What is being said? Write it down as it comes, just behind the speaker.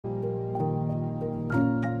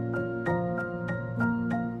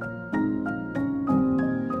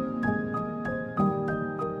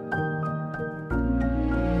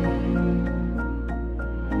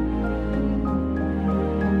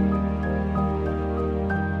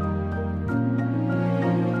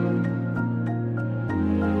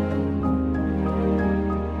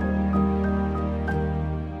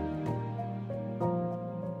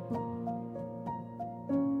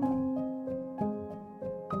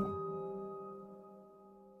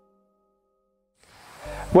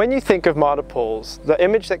When you think of marna pools, the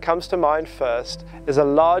image that comes to mind first is a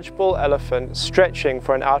large bull elephant stretching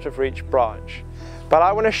for an out-of-reach branch. But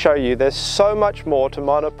I want to show you there's so much more to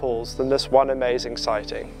marna pools than this one amazing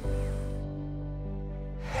sighting.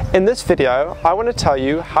 In this video, I want to tell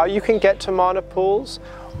you how you can get to marna pools,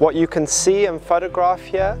 what you can see and photograph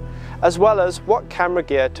here, as well as what camera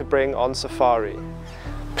gear to bring on safari.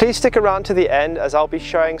 Please stick around to the end as I'll be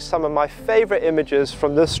showing some of my favorite images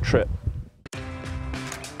from this trip.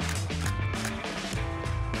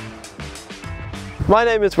 My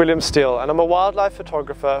name is William Steele and I'm a wildlife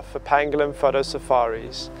photographer for Pangolin Photo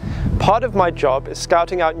Safaris. Part of my job is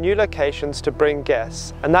scouting out new locations to bring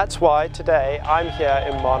guests, and that's why today I'm here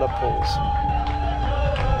in marna pools.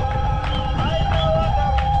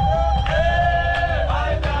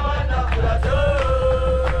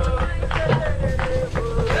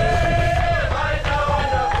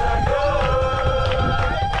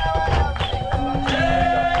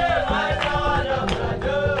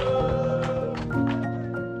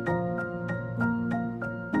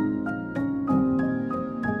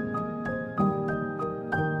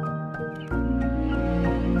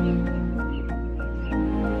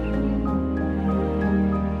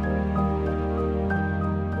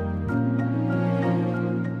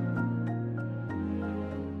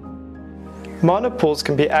 Marna pools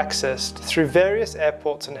can be accessed through various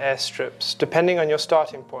airports and airstrips, depending on your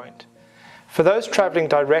starting point. For those travelling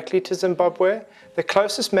directly to Zimbabwe, the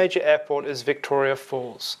closest major airport is Victoria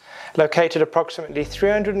Falls, located approximately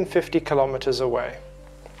 350 kilometres away.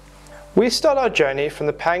 We start our journey from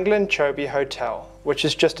the Pangolin Chobe Hotel, which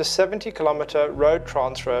is just a 70-kilometre road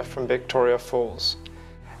transfer from Victoria Falls.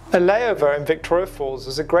 A layover in Victoria Falls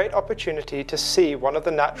is a great opportunity to see one of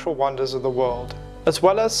the natural wonders of the world, as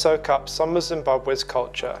well as soak up some of Zimbabwe's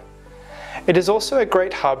culture. It is also a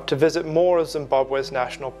great hub to visit more of Zimbabwe's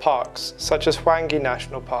national parks, such as Hwange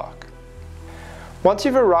National Park. Once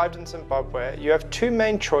you've arrived in Zimbabwe, you have two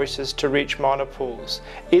main choices to reach marna pools,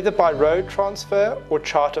 either by road transfer or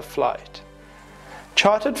charter flight.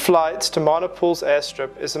 Chartered flights to marna pools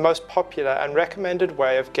airstrip is the most popular and recommended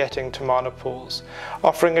way of getting to marna pools,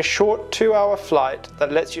 offering a short 2-hour flight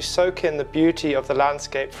that lets you soak in the beauty of the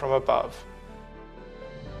landscape from above.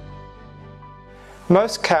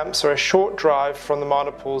 Most camps are a short drive from the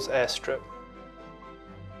marna pools airstrip.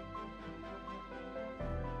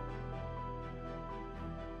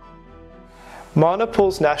 Marna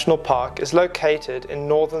Pools National Park is located in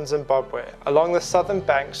northern Zimbabwe, along the southern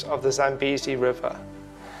banks of the Zambezi River.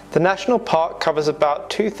 The national park covers about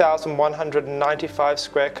 2,195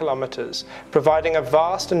 square kilometers, providing a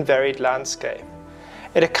vast and varied landscape.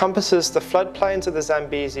 It encompasses the floodplains of the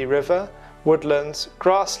Zambezi River, woodlands,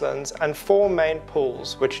 grasslands, and 4 main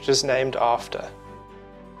pools, which it is named after.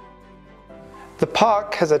 The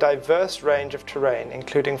park has a diverse range of terrain,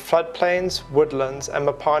 including floodplains, woodlands, and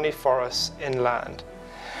Mopani forests inland.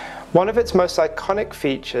 One of its most iconic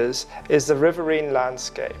features is the riverine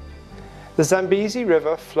landscape. The Zambezi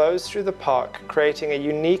River flows through the park, creating a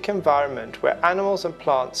unique environment where animals and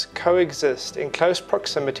plants coexist in close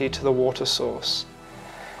proximity to the water source.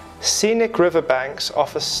 Scenic riverbanks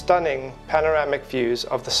offer stunning panoramic views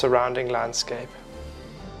of the surrounding landscape.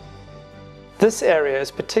 This area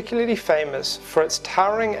is particularly famous for its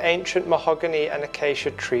towering ancient mahogany and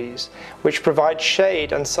acacia trees, which provide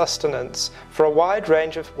shade and sustenance for a wide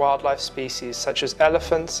range of wildlife species such as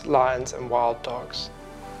elephants, lions, and wild dogs.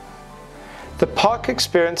 The park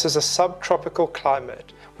experiences a subtropical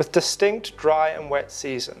climate with distinct dry and wet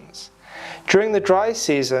seasons. During the dry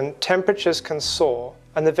season, temperatures can soar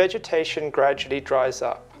and the vegetation gradually dries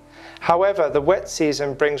up. However, the wet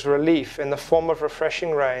season brings relief in the form of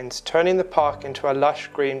refreshing rains, turning the park into a lush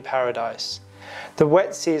green paradise. The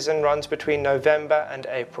wet season runs between November and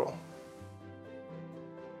April.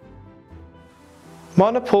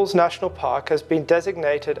 Marna Pools National Park has been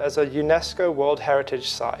designated as a UNESCO World Heritage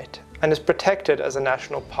Site and is protected as a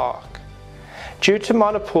national park. Due to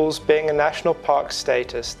Marna Pools being a national park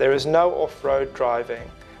status, there is no off-road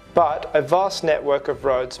driving, but a vast network of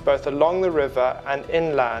roads both along the river and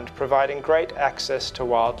inland, providing great access to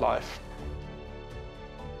wildlife.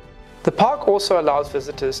 The park also allows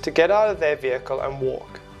visitors to get out of their vehicle and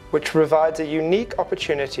walk, which provides a unique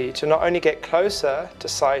opportunity to not only get closer to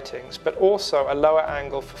sightings, but also a lower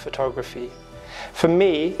angle for photography. For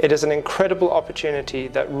me, it is an incredible opportunity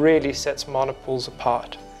that really sets marna pools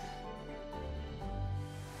apart.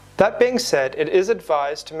 That being said, it is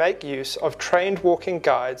advised to make use of trained walking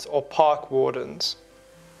guides or park wardens.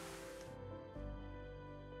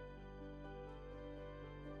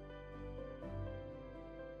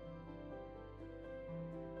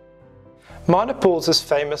 Mana Pools is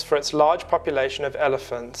famous for its large population of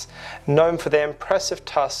elephants, known for their impressive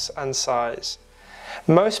tusks and size.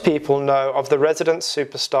 Most people know of the resident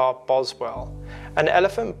superstar Boswell, an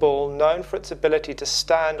elephant bull known for its ability to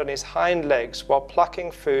stand on his hind legs while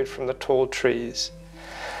plucking food from the tall trees.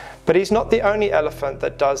 But he's not the only elephant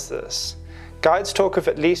that does this. Guides talk of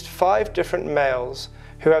at least 5 different males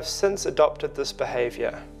who have since adopted this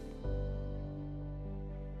behavior.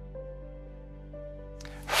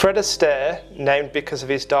 Fred Astaire, named because of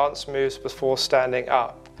his dance moves before standing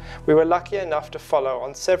up, we were lucky enough to follow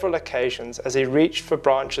on several occasions as he reached for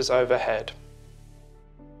branches overhead.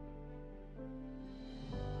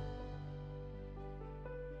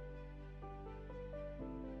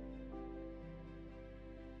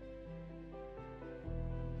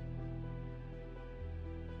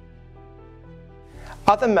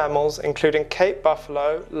 Other mammals, including Cape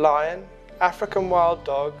buffalo, lion, African wild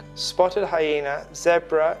dog, spotted hyena,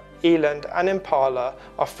 zebra, eland and impala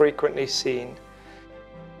are frequently seen.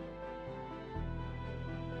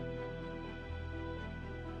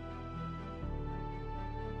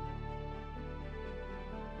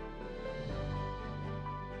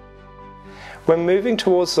 When moving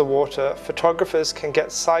towards the water, photographers can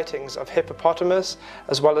get sightings of hippopotamus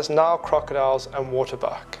as well as Nile crocodiles and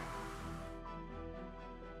waterbuck.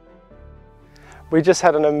 We just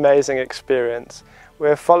had an amazing experience. We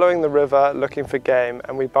were following the river looking for game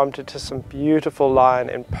and we bumped into some beautiful lion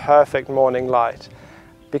in perfect morning light.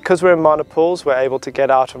 Because we're in Mana Pools, we're able to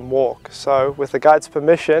get out and walk. So with the guide's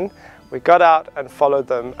permission, we got out and followed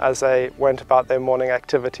them as they went about their morning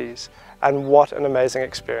activities. And what an amazing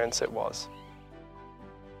experience it was.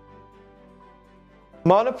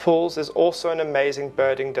 Mana Pools is also an amazing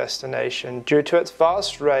birding destination due to its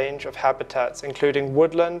vast range of habitats including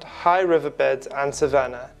woodland, high riverbeds and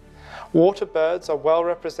savanna. Water birds are well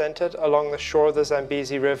represented along the shore of the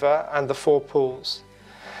Zambezi River and the 4 pools.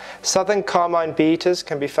 Southern carmine bee-eaters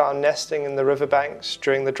can be found nesting in the riverbanks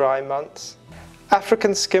during the dry months.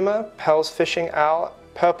 African skimmer, Pell's fishing owl,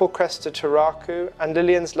 purple-crested turaku and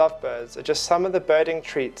Lillian's lovebirds are just some of the birding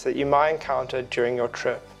treats that you might encounter during your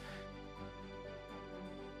trip.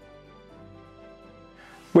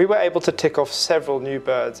 We were able to tick off several new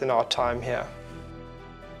birds in our time here.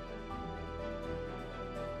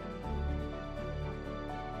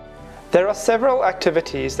 There are several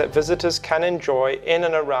activities that visitors can enjoy in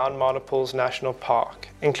and around Mana Pools National Park,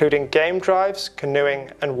 including game drives, canoeing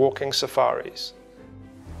and walking safaris.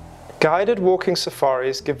 Guided walking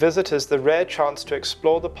safaris give visitors the rare chance to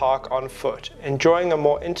explore the park on foot, enjoying a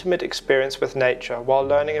more intimate experience with nature while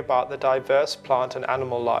learning about the diverse plant and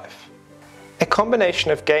animal life. A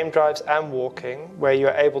combination of game drives and walking, where you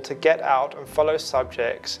are able to get out and follow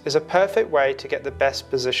subjects, is a perfect way to get the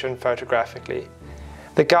best position photographically.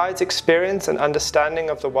 The guide's experience and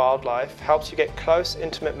understanding of the wildlife helps you get close,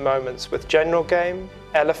 intimate moments with general game,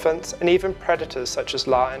 elephants, and even predators such as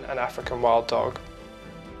lion and African wild dog.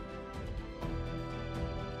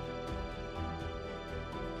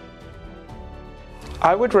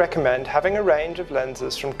 I would recommend having a range of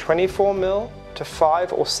lenses from 24mm to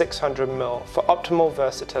 500 or 600mm for optimal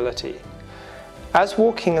versatility. As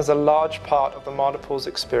walking is a large part of the Mana Pools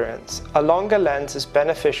experience, a longer lens is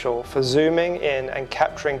beneficial for zooming in and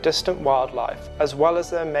capturing distant wildlife as well as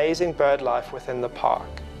the amazing bird life within the park.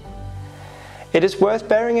 It is worth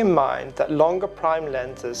bearing in mind that longer prime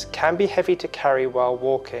lenses can be heavy to carry while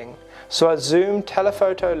walking, so a zoom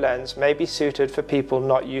telephoto lens may be suited for people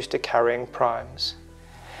not used to carrying primes.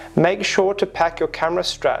 Make sure to pack your camera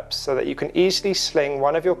straps so that you can easily sling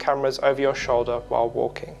one of your cameras over your shoulder while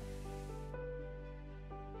walking.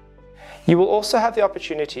 You will also have the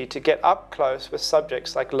opportunity to get up close with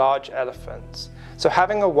subjects like large elephants, so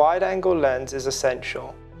having a wide-angle lens is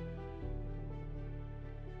essential.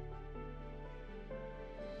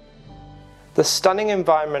 The stunning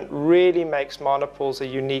environment really makes Mana Pools a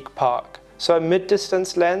unique park, so a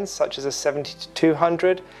mid-distance lens such as a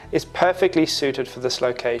 70-200 is perfectly suited for this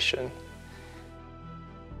location.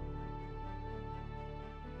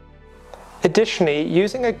 Additionally,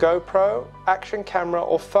 using a GoPro, action camera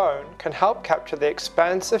or phone can help capture the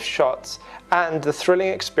expansive shots and the thrilling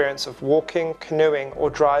experience of walking, canoeing or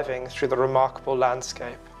driving through the remarkable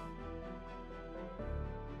landscape.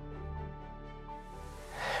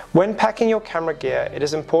 When packing your camera gear, it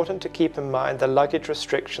is important to keep in mind the luggage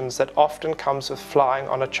restrictions that often comes with flying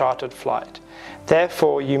on a chartered flight.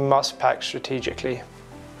 Therefore, you must pack strategically.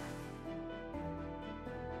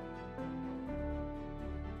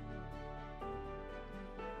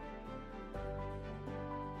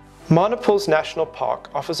 Mana Pools National Park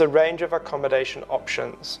offers a range of accommodation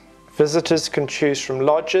options. Visitors can choose from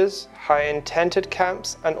lodges, high-end tented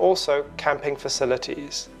camps, and also camping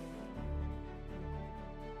facilities.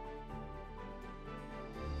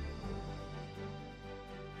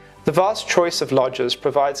 The vast choice of lodges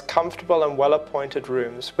provides comfortable and well-appointed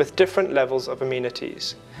rooms with different levels of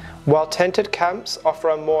amenities, while tented camps offer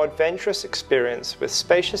a more adventurous experience with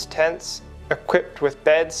spacious tents equipped with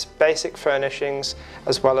beds, basic furnishings,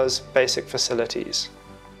 as well as basic facilities.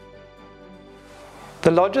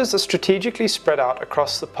 The lodges are strategically spread out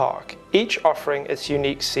across the park, each offering its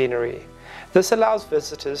unique scenery. This allows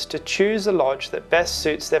visitors to choose a lodge that best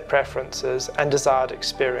suits their preferences and desired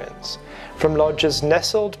experience, from lodges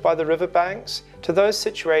nestled by the riverbanks to those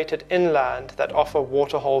situated inland that offer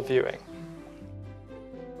waterhole viewing.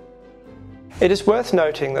 It is worth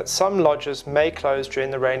noting that some lodges may close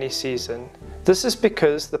during the rainy season. This is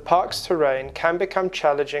because the park's terrain can become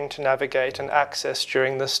challenging to navigate and access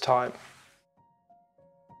during this time.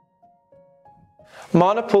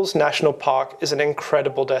 Mana Pools National Park is an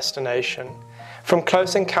incredible destination. From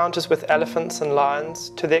close encounters with elephants and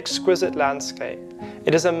lions to the exquisite landscape,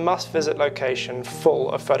 it is a must-visit location full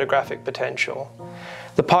of photographic potential.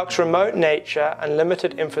 The park's remote nature and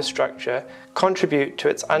limited infrastructure contribute to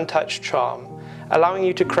its untouched charm, allowing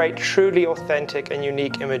you to create truly authentic and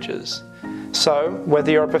unique images. So,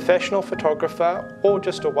 whether you're a professional photographer or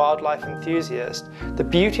just a wildlife enthusiast, the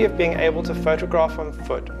beauty of being able to photograph on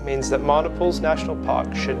foot means that Mana Pools National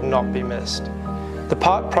Park should not be missed. The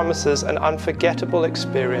park promises an unforgettable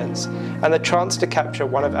experience and the chance to capture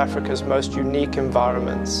one of Africa's most unique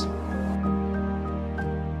environments.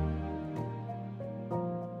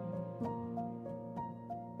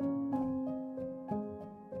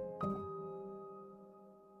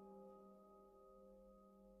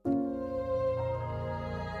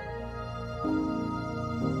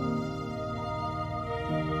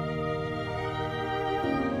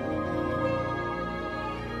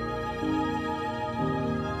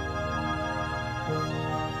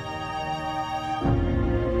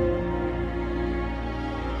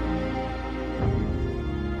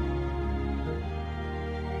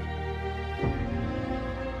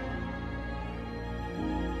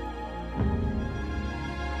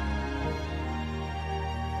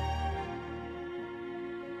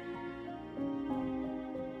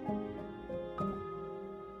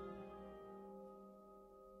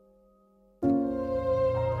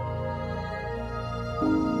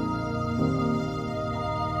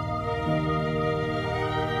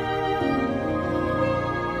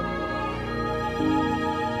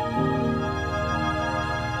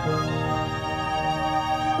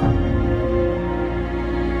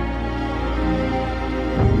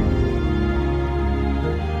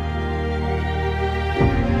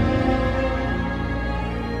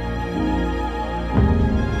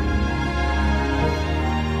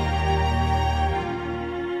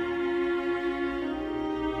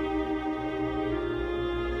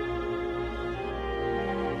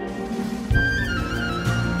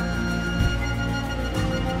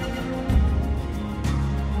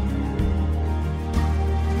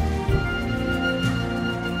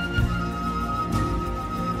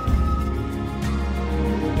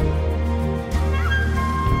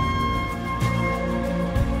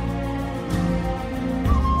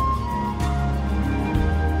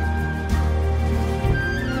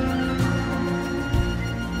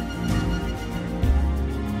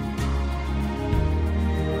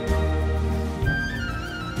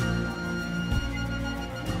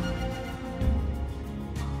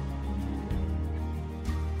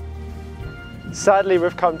 Sadly,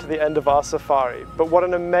 we've come to the end of our safari, but what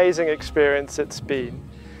an amazing experience it's been.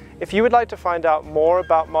 If you would like to find out more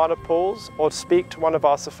about Mana Pools or speak to one of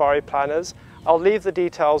our safari planners, I'll leave the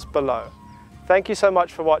details below. Thank you so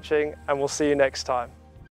much for watching, and we'll see you next time.